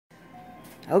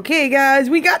Okay, guys,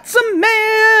 we got some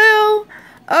mail!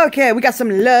 Okay, we got some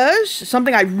Lush,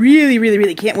 something I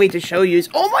really can't wait to show you.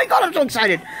 Oh my god, I'm so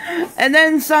excited! And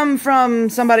then some from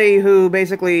somebody who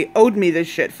basically owed me this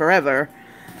shit forever.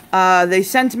 They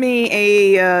sent me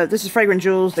a, this is Fragrant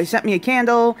Jewels, they sent me a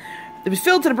candle. It was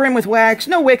filled to the brim with wax,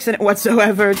 no wicks in it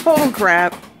whatsoever, total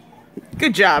crap.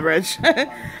 Good job, Rich.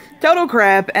 Total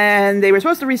crap, and they were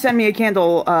supposed to resend me a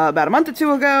candle about a month or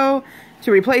two ago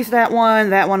to replace that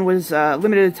one. That one was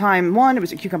limited time one. It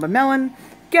was a cucumber melon.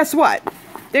 Guess what?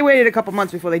 They waited a couple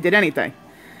months before they did anything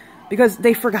because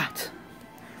they forgot.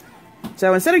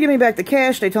 So instead of giving me back the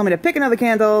cash, they told me to pick another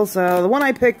candle. So the one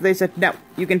I picked, they said, no,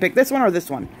 you can pick this one or this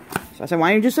one. So I said, why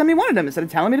don't you just send me one of them instead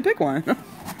of telling me to pick one?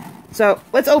 So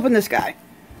let's open this guy.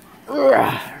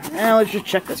 Now let's just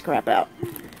check this crap out.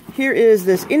 Here is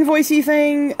this invoicey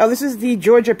thing. Oh, this is the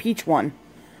Georgia Peach one.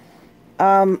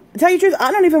 To tell you the truth,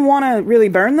 I don't even want to really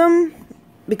burn them.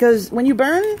 Because when you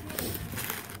burn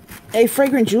a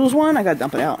Fragrant Jewels one, I gotta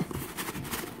dump it out.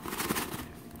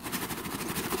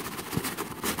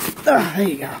 There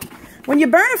you go. When you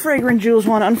burn a Fragrant Jewels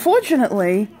one,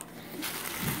 unfortunately,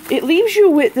 it leaves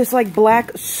you with this, like,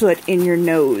 black soot in your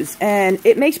nose, and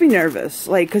it makes me nervous,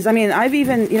 like, because, I mean, I've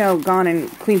even, you know, gone and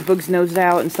cleaned Boog's nose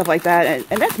out and stuff like that,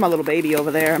 and that's my little baby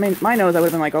over there. I mean, my nose, I would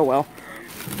have been like, oh, well,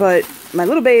 but my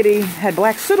little baby had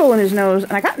black soot all in his nose,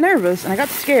 and I got nervous, and I got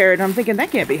scared, and I'm thinking,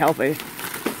 that can't be healthy,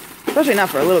 especially not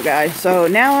for a little guy. So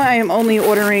now I am only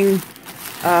ordering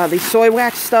the soy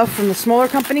wax stuff from the smaller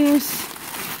companies.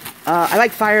 I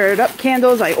like fired up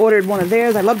candles. I ordered one of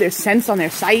theirs. I love their scents on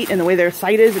their site and the way their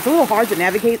site is. It's a little hard to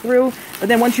navigate through, but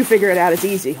then once you figure it out, it's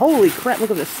easy. Holy crap,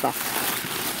 look at this stuff.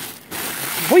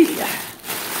 Oh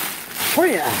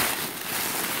yeah.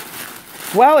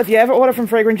 Well, if you ever order from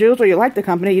Fragrant Jewels or you like the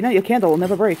company, you know your candle will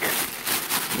never break.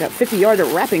 You got 50 yards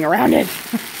of wrapping around it.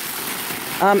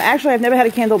 Actually, I've never had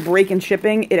a candle break in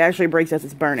shipping. It actually breaks as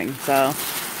it's burning. So,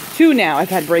 2 now I've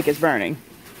had break as burning.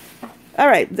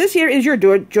 Alright, this here is your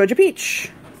Georgia Peach.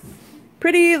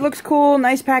 Pretty, looks cool,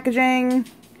 nice packaging.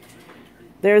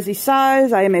 There's the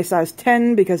size. I am a size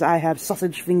 10 because I have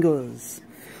sausage fingers.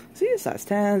 See, a size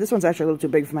 10. This one's actually a little too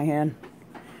big for my hand.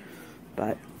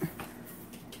 But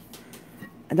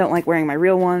I don't like wearing my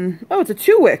real one. Oh, it's a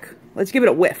 2-wick. Let's give it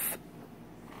a whiff.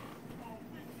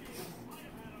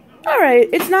 Alright,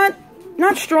 it's not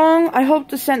strong. I hope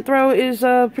the scent throw is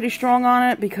pretty strong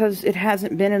on it because it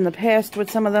hasn't been in the past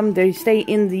with some of them. They stay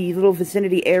in the little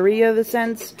vicinity area of the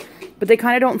scents, but they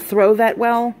kind of don't throw that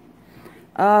well.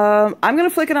 I'm going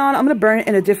to flick it on. I'm going to burn it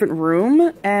in a different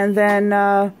room, and then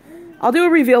I'll do a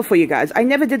reveal for you guys. I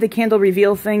never did the candle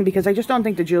reveal thing because I just don't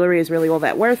think the jewelry is really all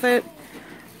that worth it.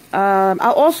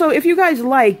 I'll also, if you guys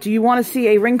like, do you want to see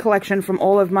a ring collection from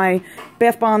all of my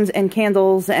bath bombs and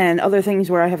candles and other things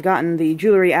where I have gotten the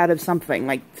jewelry out of something,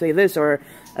 like, say, this or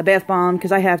a bath bomb,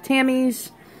 because I have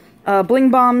Tammy's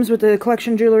bling bombs with the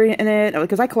collection jewelry in it,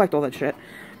 because I collect all that shit.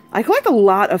 I collect a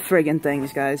lot of friggin'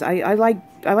 things, guys. I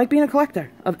like being a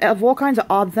collector of all kinds of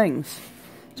odd things.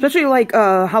 Especially, like,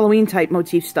 Halloween-type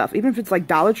motif stuff. Even if it's, like,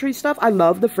 Dollar Tree stuff, I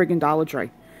love the friggin' Dollar Tree.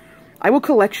 I will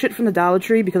collect shit from the Dollar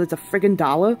Tree because it's a friggin'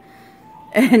 dollar.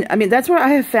 And, I mean, that's where I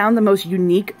have found the most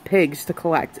unique pigs to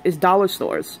collect, is dollar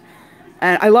stores.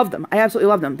 And I love them. I absolutely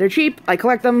love them. They're cheap. I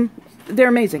collect them. They're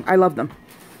amazing. I love them.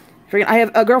 Friggin', I have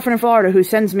a girlfriend in Florida who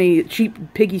sends me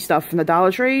cheap piggy stuff from the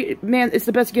Dollar Tree. Man, it's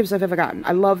the best gifts I've ever gotten.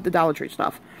 I love the Dollar Tree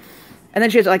stuff. And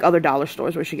then she has, like, other dollar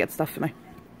stores where she gets stuff for me.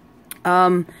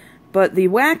 But the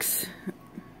wax,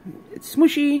 it's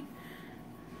smushy.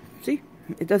 See?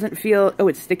 It doesn't feel... Oh,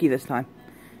 it's sticky this time.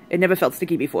 It never felt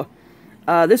sticky before.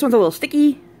 This one's a little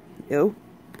sticky. Ew.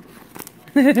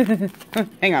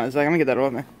 Hang on a second. I'm gonna get that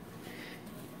off there.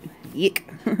 Yick.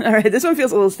 Alright, this one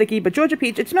feels a little sticky, but Georgia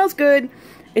Peach, it smells good.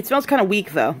 It smells kind of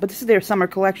weak, though. But this is their summer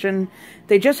collection.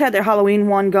 They just had their Halloween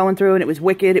one going through, and it was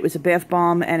wicked. It was a bath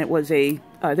bomb, and it was a,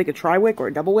 I think, a tri-wick or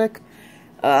a double wick.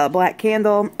 Black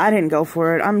candle. I didn't go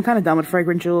for it. I'm kind of done with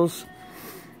Fragrant Jewels.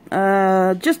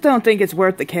 Just don't think it's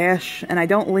worth the cash, and I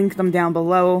don't link them down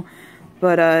below,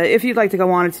 but if you'd like to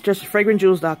go on, it's just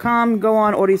fragrantjewels.com. Go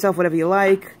on, order yourself whatever you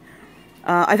like.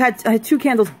 I had 2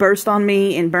 candles burst on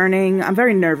me in burning. I'm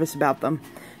very nervous about them,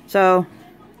 so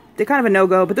they're kind of a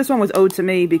no-go, but this one was owed to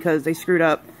me because they screwed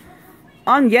up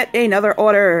on yet another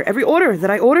order. Every order that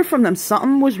I ordered from them,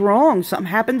 something was wrong, something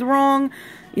happened wrong.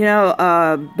 You know,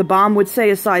 the Balm would say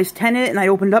a size 10 it, and I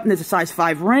opened it up and there's a size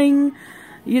 5 ring.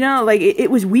 You know, like, it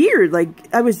was weird.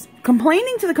 Like, I was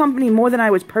complaining to the company more than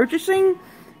I was purchasing.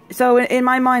 So, in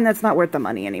my mind, that's not worth the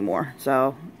money anymore.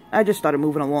 So, I just started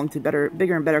moving along to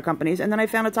bigger and better companies. And then I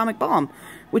found Atomic Balm,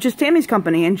 which is Tammy's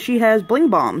company. And she has bling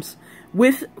bombs,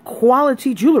 with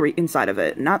quality jewelry inside of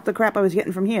it. Not the crap I was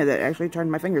getting from here that actually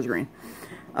turned my fingers green.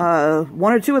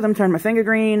 One or two of them turned my finger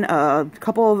green. A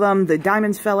couple of them, the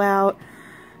diamonds fell out.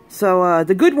 So,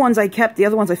 the good ones I kept, the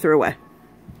other ones I threw away.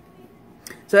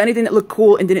 So anything that looked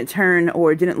cool and didn't turn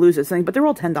or didn't lose its thing, but they're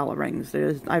all $10 rings.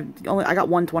 I got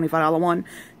one $25 one, and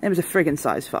it was a friggin'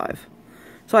 size 5.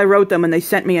 So I wrote them, and they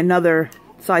sent me another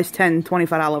size 10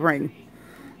 $25 ring.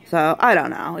 So, I don't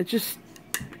know. It's just,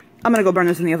 I'm gonna go burn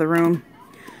this in the other room.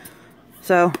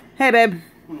 So, hey babe,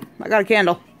 I got a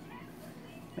candle.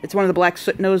 It's one of the black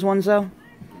soot nose ones though.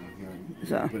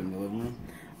 So,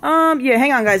 yeah,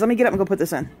 hang on guys, let me get up and go put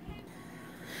this in.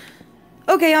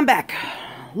 Okay, I'm back.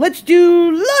 Let's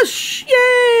do Lush!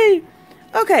 Yay!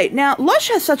 Okay, now, Lush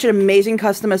has such an amazing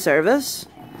customer service,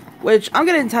 which I'm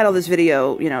going to entitle this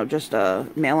video, you know, just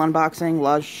mail unboxing,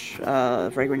 Lush,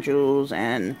 fragrant jewels,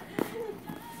 and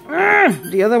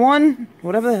the other one,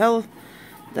 whatever the hell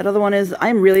that other one is.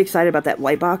 I'm really excited about that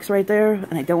white box right there,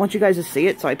 and I don't want you guys to see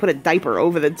it, so I put a diaper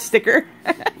over the sticker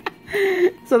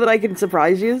so that I can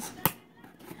surprise you.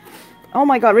 Oh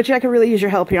my god, Richie, I could really use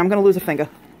your help here. I'm going to lose a finger.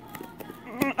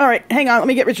 Alright, hang on. Let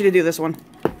me get Richie to do this one.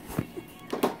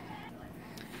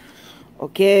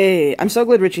 Okay. I'm so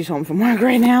glad Richie's home from work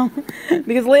right now.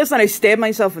 Because last night I stabbed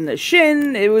myself in the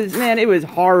shin. It was, man, it was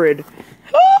horrid.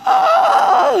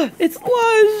 Oh, it's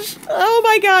Lush. Oh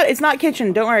my god. It's not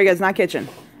kitchen. Don't worry, guys. Not kitchen.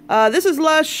 This is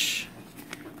Lush.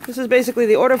 This is basically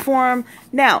the order form.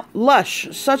 Now, Lush.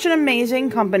 Such an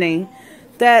amazing company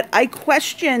that I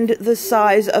questioned the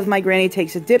size of my Granny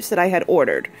Takes a Dips that I had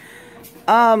ordered.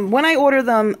 When I ordered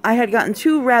them, I had gotten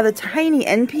 2 rather tiny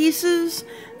end pieces.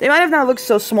 They might have not looked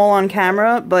so small on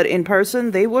camera, but in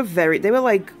person, they were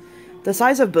like the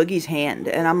size of Boogie's hand.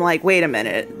 And I'm like, wait a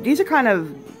minute, these are kind of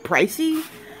pricey.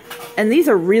 And these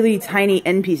are really tiny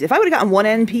end pieces. If I would have gotten 1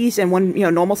 end piece and 1, you know,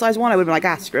 normal size one, I would have been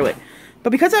like, ah, screw it.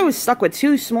 But because I was stuck with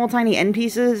 2 small tiny end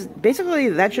pieces, basically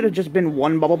that should have just been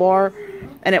 1 bubble bar,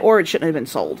 or it shouldn't have been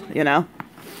sold, you know?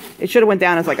 It should have went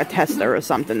down as like a tester or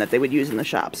something that they would use in the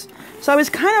shops. So I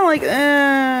was kind of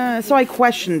like, so I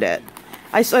questioned it.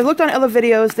 I looked on other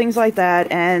videos, things like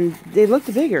that, and they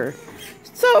looked bigger.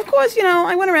 So, of course, you know,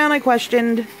 I went around, I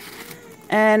questioned,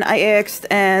 and I asked,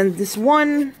 and this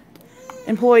one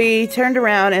employee turned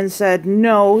around and said,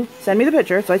 no, send me the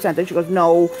picture. So I sent it. She goes,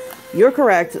 no, you're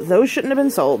correct. Those shouldn't have been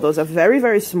sold. Those are very,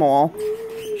 very small.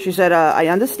 She said, I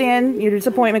understand your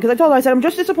disappointment, because I told her, I said, I'm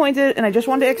just disappointed, and I just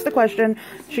wanted to ask the question.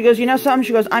 She goes, you know something?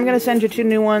 She goes, I'm going to send you 2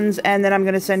 new ones, and then I'm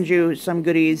going to send you some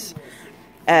goodies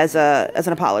as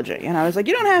an apology. And I was like,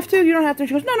 you don't have to, you don't have to.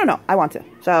 She goes, no, I want to.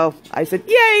 So I said,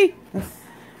 yay!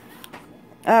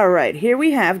 Alright, here we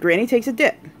have Granny Takes a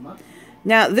Dip.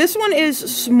 Now, this one is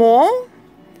small,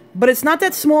 but it's not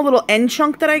that small little end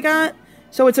chunk that I got.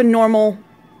 So it's a normal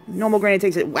Granny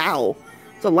Takes it. Wow.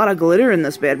 There's a lot of glitter in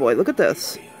this bad boy. Look at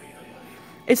this.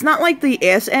 It's not like the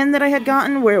ass end that I had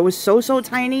gotten where it was so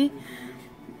tiny.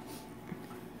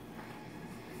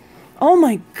 Oh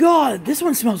my god, this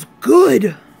one smells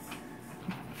good.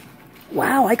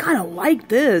 Wow, I kind of like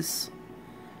this.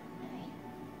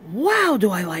 Wow,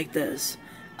 do I like this.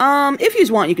 If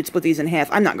you want, you could split these in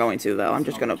half. I'm not going to, though. I'm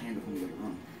just going to...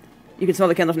 You can smell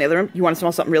the candle from the other room? You want to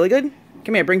smell something really good?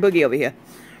 Come here, bring Boogie over here.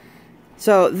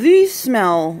 So, these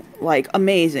smell, like,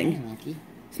 amazing. Hey, monkey.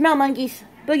 Smell, monkeys.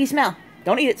 Boogie, smell.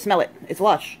 Don't eat it, smell it. It's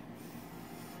Lush.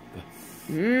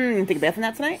 You take a bath in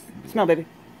that tonight? Smell, baby.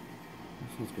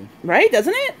 That smells good. Right,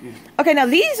 doesn't it? Yeah. Okay, now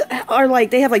these are,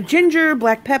 like, they have, like, ginger,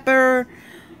 black pepper.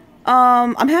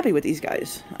 I'm happy with these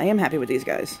guys. I am happy with these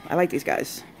guys. I like these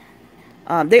guys.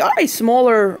 They are a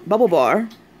smaller bubble bar.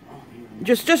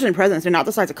 Just in presence. They're not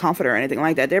the size of Comfort or anything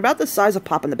like that. They're about the size of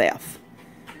Pop in the Bath.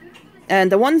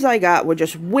 And the ones I got were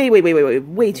just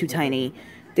way too tiny.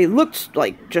 They looked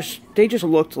like they just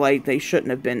looked like they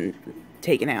shouldn't have been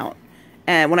taken out.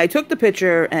 And when I took the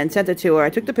picture and sent it to her, I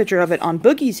took the picture of it on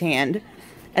Boogie's hand,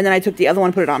 and then I took the other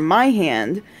one, put it on my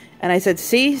hand, and I said,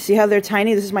 see how they're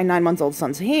tiny? This is my 9-month-old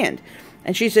son's hand.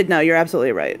 And she said, no, you're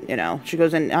absolutely right, you know. She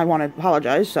goes, and I want to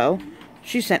apologize, so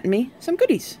she sent me some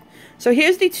goodies. So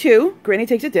here's the 2, Granny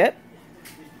Takes a Dip.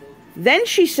 Then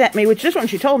she sent me, which this one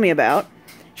she told me about,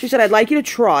 she said, I'd like you to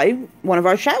try one of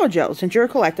our shower gels. Since you're a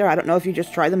collector, I don't know if you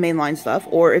just try the mainline stuff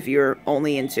or if you're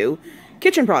only into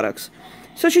kitchen products.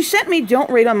 So she sent me Don't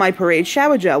Rate on My Parade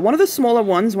shower gel. One of the smaller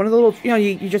ones, one of the little, you know,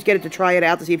 you just get it to try it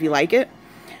out to see if you like it.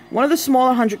 One of the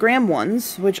smaller 100-gram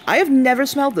ones, which I have never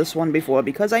smelled this one before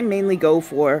because I mainly go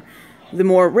for the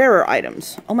more rarer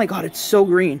items. Oh my god, it's so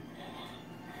green.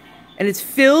 And it's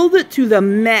filled to the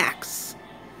max.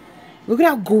 Look at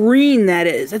how green that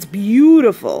is. That's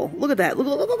beautiful. Look at that.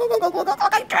 Look,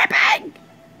 I'm dripping.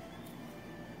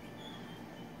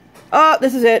 Oh,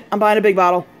 this is it. I'm buying a big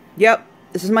bottle. Yep,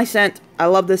 this is my scent. I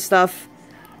love this stuff.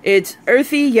 It's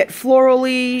earthy yet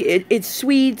florally. It's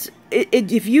sweet.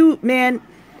 If you, man,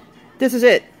 this is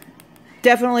it.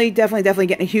 Definitely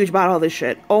getting a huge bottle of this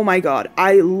shit. Oh my god,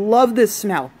 I love this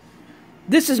smell.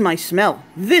 This is my smell.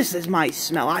 This is my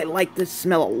smell. I like this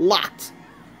smell a lot.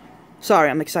 Sorry,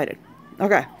 I'm excited.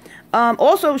 Okay.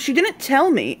 Also, she didn't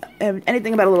tell me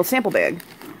anything about a little sample bag.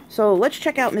 So let's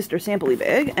check out Mr. Sampley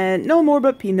Bag. And no more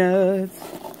but peanuts.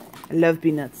 I love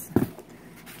peanuts.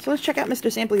 So let's check out Mr.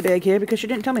 Sampley Bag here because she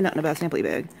didn't tell me nothing about Sampley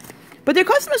Bag. But their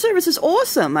customer service is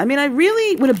awesome. I mean, I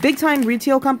really, with a big-time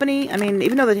retail company, I mean,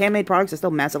 even though the handmade products are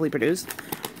still massively produced,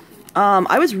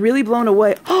 I was really blown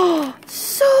away. Oh,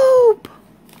 soap!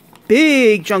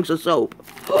 Big chunks of soap.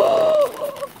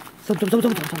 Soap.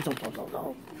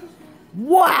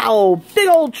 Wow! Big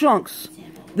old chunks.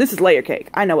 This is layer cake.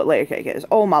 I know what layer cake is.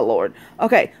 Oh, my lord.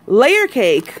 Okay, layer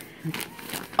cake.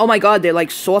 Oh, my god, they're, like,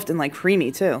 soft and, like,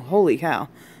 creamy, too. Holy cow.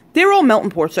 They're all melt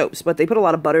and pour soaps, but they put a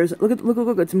lot of butters. Look,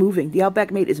 it's moving. The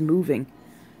Outback Mate is moving.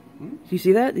 Do you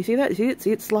see that? Do you see that? See it?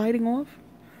 See it sliding off?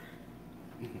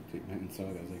 I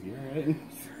was like, you alright?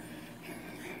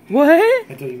 What? I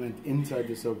thought you meant inside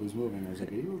the soap was moving. I was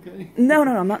like, are you okay? No,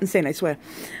 I'm not insane, I swear.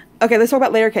 Okay, let's talk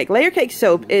about layer cake. Layer cake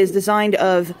soap is designed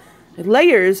of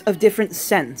layers of different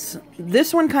scents.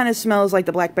 This one kind of smells like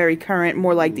the blackberry currant,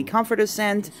 more like the comforter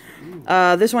scent.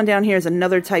 This one down here is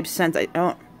another type scent.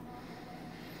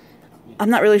 I'm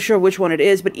not really sure which one it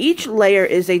is, but each layer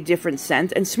is a different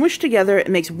scent, and smushed together, it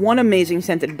makes one amazing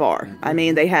scented bar. I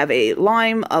mean, they have a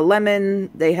lime, a lemon,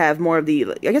 they have more of the,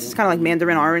 I guess it's kind of like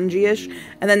mandarin orangey-ish,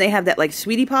 and then they have that, like,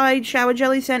 sweetie pie shower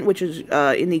jelly scent, which is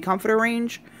in the comforter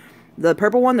range. The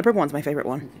purple one's my favorite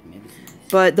one.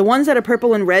 But the ones that are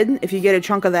purple and red, if you get a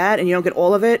chunk of that, and you don't get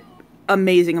all of it,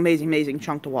 amazing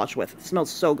chunk to wash with. It smells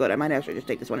so good. I might actually just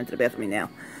take this one into the bathroom now.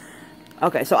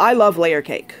 Okay, so I love layer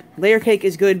cake. Layer cake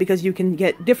is good because you can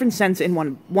get different scents in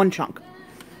one chunk.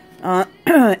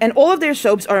 And all of their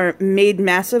soaps are made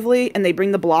massively, and they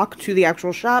bring the block to the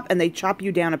actual shop, and they chop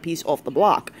you down a piece off the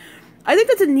block. I think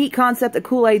that's a neat concept, a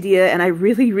cool idea, and I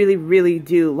really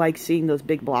do like seeing those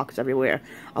big blocks everywhere.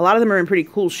 A lot of them are in pretty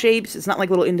cool shapes. It's not like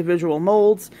little individual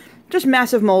molds. Just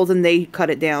massive molds, and they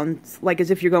cut it down, like as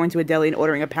if you're going to a deli and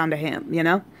ordering a pound of ham, you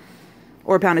know?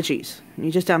 Or a pound of cheese. And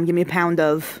you just tell them, give me a pound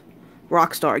of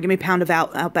Rockstar, give me a pound of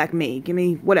Outback Mate, give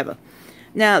me whatever.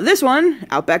 Now, this one,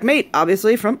 Outback Mate,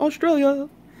 obviously from Australia.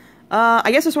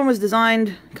 I guess this one was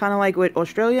designed kind of like with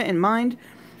Australia in mind.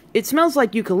 It smells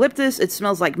like eucalyptus, it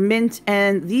smells like mint,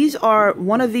 and these are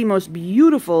one of the most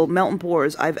beautiful melt and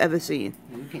pours I've ever seen.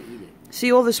 You can't eat it.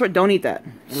 See all this sort? Don't eat that.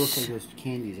 It looks like those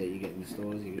candies that you get in the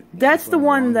stores. That's the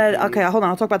one that, okay, hold on,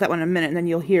 I'll talk about that one in a minute, and then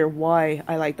you'll hear why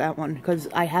I like that one, because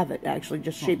I have it, actually,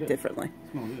 just shaped differently.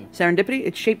 Serendipity,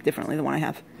 it's shaped differently, the one I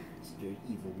have. It's a very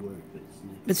evil word, but it's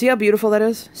nice. But see how beautiful that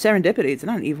is? Serendipity, it's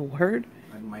not an evil word.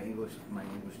 My English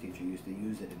teacher used to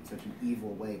use it in such an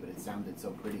evil way, but it sounded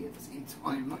so pretty at the same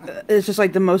time. It's just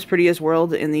like the most prettiest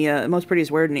word in the most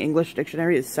prettiest word in the English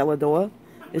dictionary is cellar,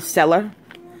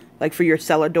 like for your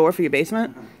cellar door for your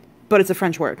basement, but it's a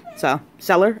French word. So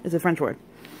cellar is a French word.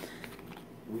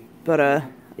 But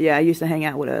yeah, I used to hang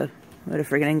out with a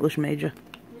friggin' English major.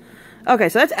 Okay,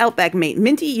 so that's Outback Mate,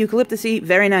 minty, eucalyptusy,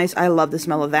 very nice. I love the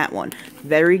smell of that one.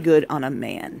 Very good on a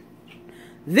man.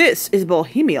 This is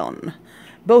Bohemian.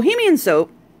 Bohemian soap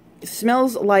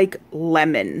smells like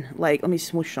lemon. Like, let me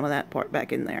smoosh some of that part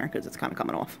back in there because it's kind of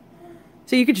coming off.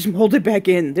 So you could just mold it back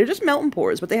in. They're just melt and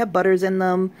pours, but they have butters in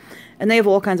them, and they have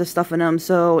all kinds of stuff in them.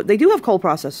 So they do have cold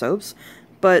processed soaps,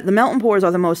 but the melt and pours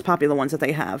are the most popular ones that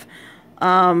they have.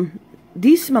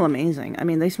 These smell amazing. I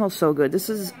mean, they smell so good. This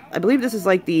is, I believe this is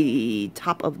like the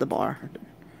top of the bar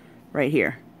right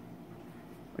here.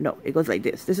 No, it goes like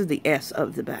this. This is the S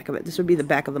of the back of it. This would be the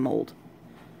back of the mold.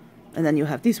 And then you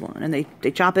have this one, and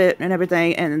they chop it and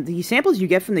everything. And the samples you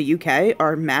get from the UK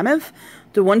are mammoth.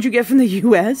 The ones you get from the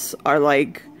US are,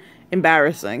 like,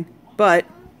 embarrassing. But,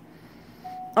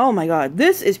 oh my god,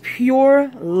 this is pure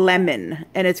lemon.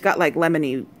 And it's got, like,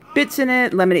 lemony bits in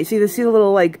it. Lemony, see the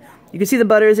little, like, you can see the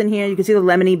butters in here. You can see the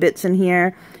lemony bits in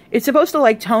here. It's supposed to,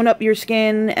 like, tone up your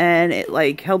skin, and it,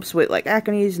 like, helps with, like,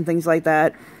 acne and things like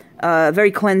that.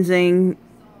 Very cleansing.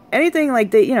 Anything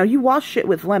like that, you know, you wash shit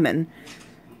with lemon.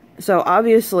 So,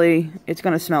 obviously, it's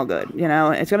going to smell good, you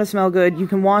know? It's going to smell good. You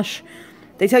can wash...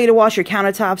 They tell you to wash your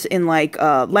countertops in, like,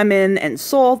 lemon and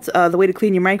salt. The way to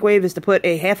clean your microwave is to put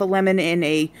a half a lemon in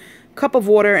a cup of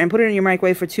water and put it in your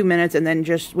microwave for 2 minutes, and then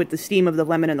just with the steam of the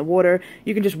lemon and the water,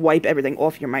 you can just wipe everything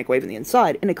off your microwave on the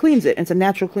inside, and it cleans it. It's a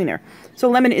natural cleaner. So,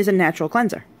 lemon is a natural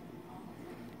cleanser.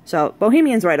 So,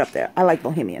 Bohemian's right up there. I like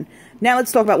Bohemian. Now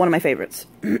let's talk about one of my favorites.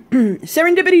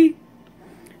 Serendipity.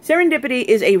 Serendipity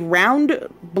is a round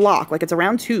block, like it's a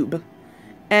round tube.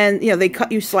 And, you know, they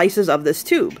cut you slices of this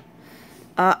tube.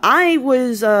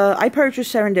 I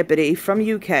purchased Serendipity from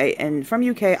UK, and from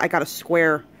UK I got a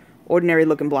square, ordinary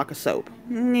looking block of soap.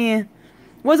 Nah.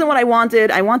 Wasn't what I wanted.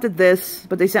 I wanted this,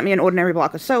 but they sent me an ordinary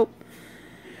block of soap.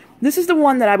 This is the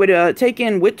one that I would take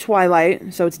in with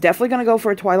Twilight, so it's definitely going to go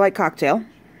for a Twilight cocktail.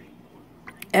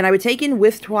 And I would take in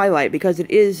with Twilight because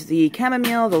it is the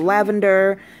chamomile, the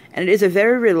lavender, and it is a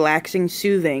very relaxing,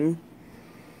 soothing...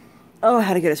 Oh,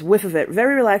 how to get a whiff of it.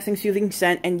 Very relaxing, soothing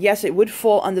scent, and yes, it would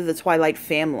fall under the Twilight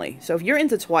family. So if you're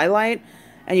into Twilight,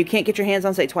 and you can't get your hands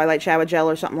on, say, Twilight Shower Gel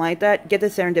or something like that, get the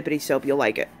Serendipity soap, you'll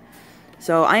like it.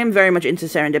 So I am very much into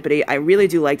Serendipity. I really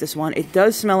do like this one. It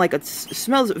does smell like, it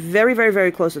smells very, very,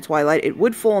 very close to Twilight. It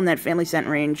would fall in that family scent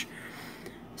range.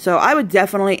 So I would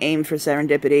definitely aim for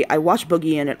Serendipity. I watch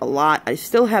BOOGIE in it a lot. I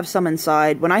still have some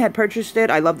inside. When I had purchased it,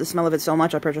 I loved the smell of it so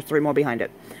much, I purchased 3 more behind it.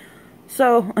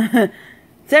 So...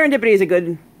 Serendipity is a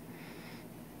good,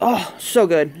 oh, so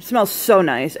good. It smells so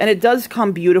nice. And it does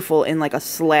come beautiful in like a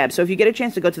slab. So if you get a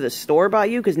chance to go to the store by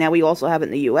you, because now we also have it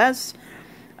in the US,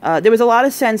 there was a lot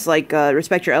of scents like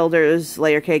Respect Your Elders,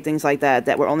 Layer Cake, things like that,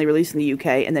 that were only released in the UK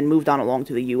and then moved on along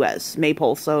to the US.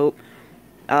 Maypole soap.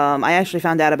 I actually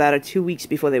found out about it 2 weeks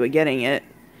before they were getting it,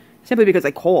 simply because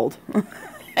I called.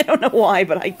 I don't know why,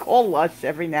 but I call Lush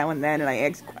every now and then and I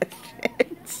ask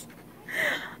questions.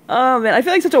 Oh, man, I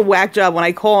feel like such a whack job when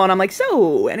I call and I'm like,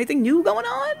 so, anything new going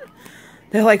on?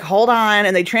 They're like, hold on,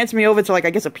 and they transfer me over to, like, I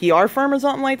guess a PR firm or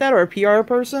something like that, or a PR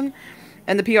person,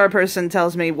 and the PR person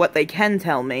tells me what they can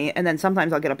tell me, and then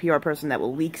sometimes I'll get a PR person that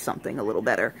will leak something a little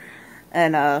better.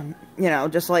 And, you know,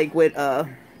 just like with,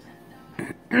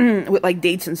 with, like,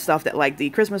 dates and stuff that, like,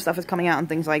 the Christmas stuff is coming out and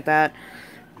things like that,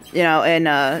 you know,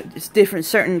 and, just different,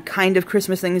 certain kind of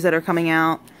Christmas things that are coming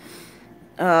out.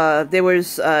 There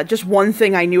was just one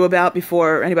thing I knew about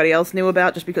before anybody else knew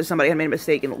about, just because somebody had made a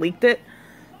mistake and leaked it.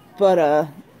 But I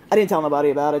didn't tell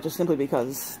nobody about it, just simply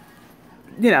because,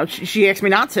 you know, she asked me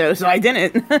not to, so I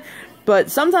didn't. But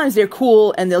sometimes they're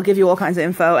cool, and they'll give you all kinds of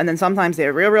info, and then sometimes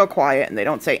they're real, real quiet, and they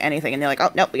don't say anything, and they're like,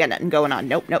 oh, nope, we got nothing going on.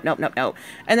 Nope, nope, nope, nope, nope.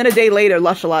 And then a day later,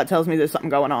 Lush a lot tells me there's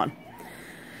something going on.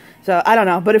 So, I don't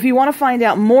know, but if you want to find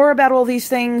out more about all these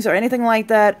things or anything like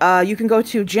that, you can go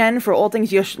to Jen for all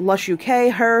things Lush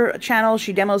UK, her channel.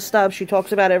 She demos stuff, she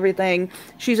talks about everything.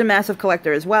 She's a massive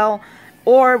collector as well.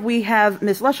 Or we have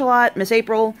Miss Lush-a-lot, Miss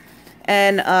April,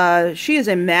 and she is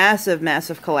a massive,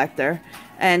 massive collector.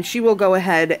 And she will go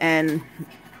ahead and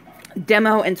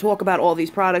demo and talk about all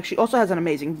these products. She also has an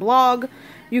amazing blog.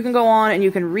 You can go on and you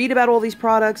can read about all these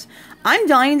products. I'm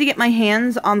dying to get my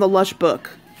hands on the Lush book.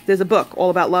 There's a book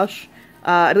all about Lush.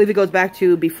 I believe it goes back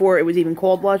to before it was even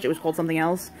called Lush. It was called something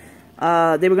else. They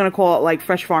were going to call it, like,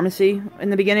 Fresh Pharmacy in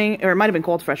the beginning. Or it might have been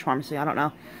called Fresh Pharmacy. I don't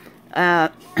know.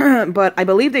 But I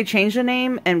believe they changed the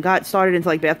name and got started into,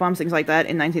 like, bath bombs, things like that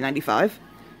in 1995.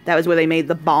 That was where they made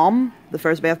the Balm. The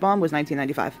first bath bomb was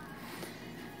 1995.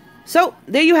 So,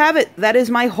 there you have it. That is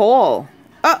my haul.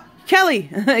 Oh, Kelly.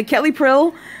 Kelly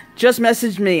Prill just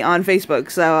messaged me on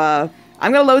Facebook. So,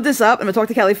 I'm going to load this up. I'm going to talk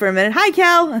to Kelly for a minute. Hi,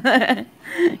 Kel!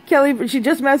 Kelly, she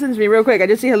just messaged me real quick. I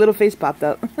just see her little face popped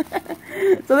up.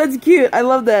 So that's cute. I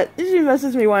love that. She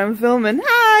messaged me while I'm filming.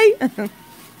 Hi!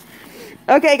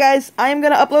 Okay, guys. I am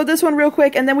going to upload this one real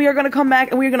quick, and then we are going to come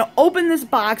back, and we are going to open this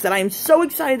box, and I am so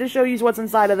excited to show you what's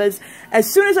inside of this. As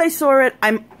soon as I saw it,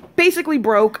 I'm basically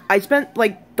broke. I spent,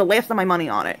 like, the last of my money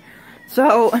on it.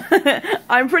 So,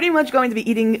 I'm pretty much going to be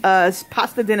eating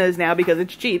pasta dinners now because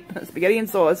it's cheap. Spaghetti and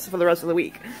sauce for the rest of the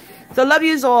week. So, love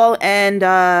yous all. And,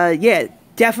 yeah,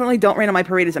 definitely Don't Rain on My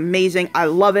Parade is amazing. I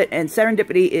love it. And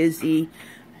Serendipity is the,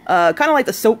 kind of like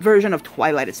the soap version of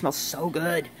Twilight. It smells so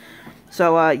good.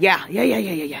 So, yeah.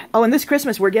 Oh, and this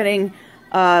Christmas we're getting,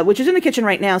 which is in the kitchen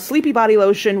right now, Sleepy Body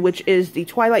Lotion, which is the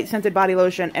Twilight scented body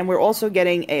lotion. And we're also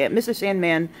getting a Mr.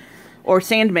 Sandman, or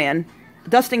Sandman,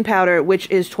 dusting powder, which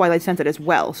is Twilight scented as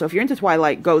well. So if you're into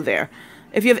Twilight, go there.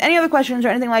 If you have any other questions or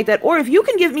anything like that, or if you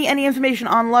can give me any information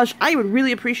on Lush, I would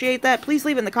really appreciate that. Please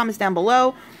leave it in the comments down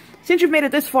below. Since you've made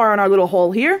it this far on our little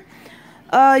haul here,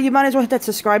 you might as well hit that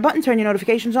subscribe button, turn your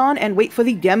notifications on, and wait for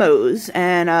the demos.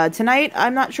 And tonight,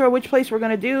 I'm not sure which place we're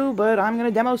going to do, but I'm going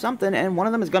to demo something, and one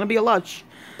of them is going to be a Lush.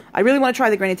 I really want to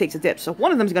try the Granny Takes a Dip, so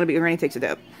one of them is going to be a Granny Takes a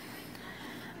Dip.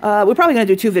 We're probably going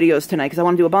to do 2 videos tonight because I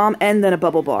want to do a balm and then a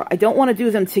bubble bar. I don't want to do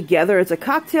them together as a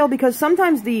cocktail because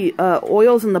sometimes the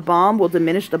oils in the balm will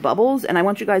diminish the bubbles, and I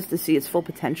want you guys to see its full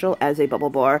potential as a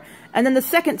bubble bar. And then the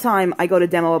second time I go to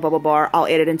demo a bubble bar, I'll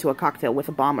add it into a cocktail with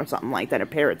a balm or something like that, or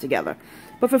pair it together.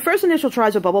 But for first initial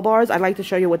tries with bubble bars, I'd like to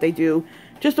show you what they do.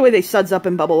 Just the way they suds up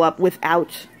and bubble up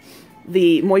without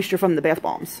the moisture from the bath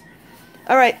bombs.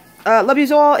 Alright, love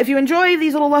yous all. If you enjoy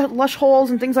these little Lush hauls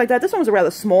and things like that, this one was a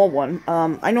rather small one.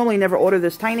 I normally never order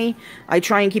this tiny. I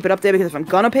try and keep it up there because if I'm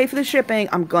going to pay for the shipping,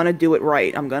 I'm going to do it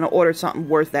right. I'm going to order something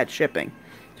worth that shipping.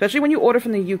 Especially when you order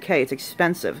from the UK, it's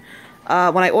expensive.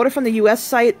 When I order from the US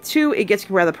site, too, it gets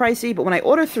rather pricey. But when I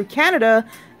order through Canada,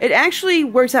 it actually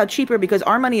works out cheaper because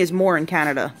our money is more in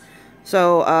Canada.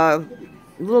 So,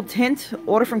 little hint,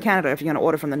 order from Canada if you're going to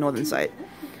order from the northern site.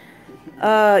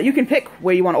 You can pick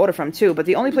where you want to order from, too. But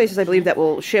the only places I believe that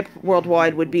will ship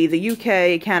worldwide would be the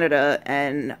UK, Canada,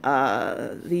 and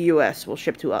the US will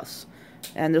ship to us.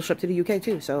 And they'll ship to the UK,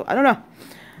 too. So, I don't know.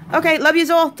 Okay, love yous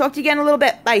all. Talk to you again in a little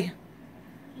bit. Bye.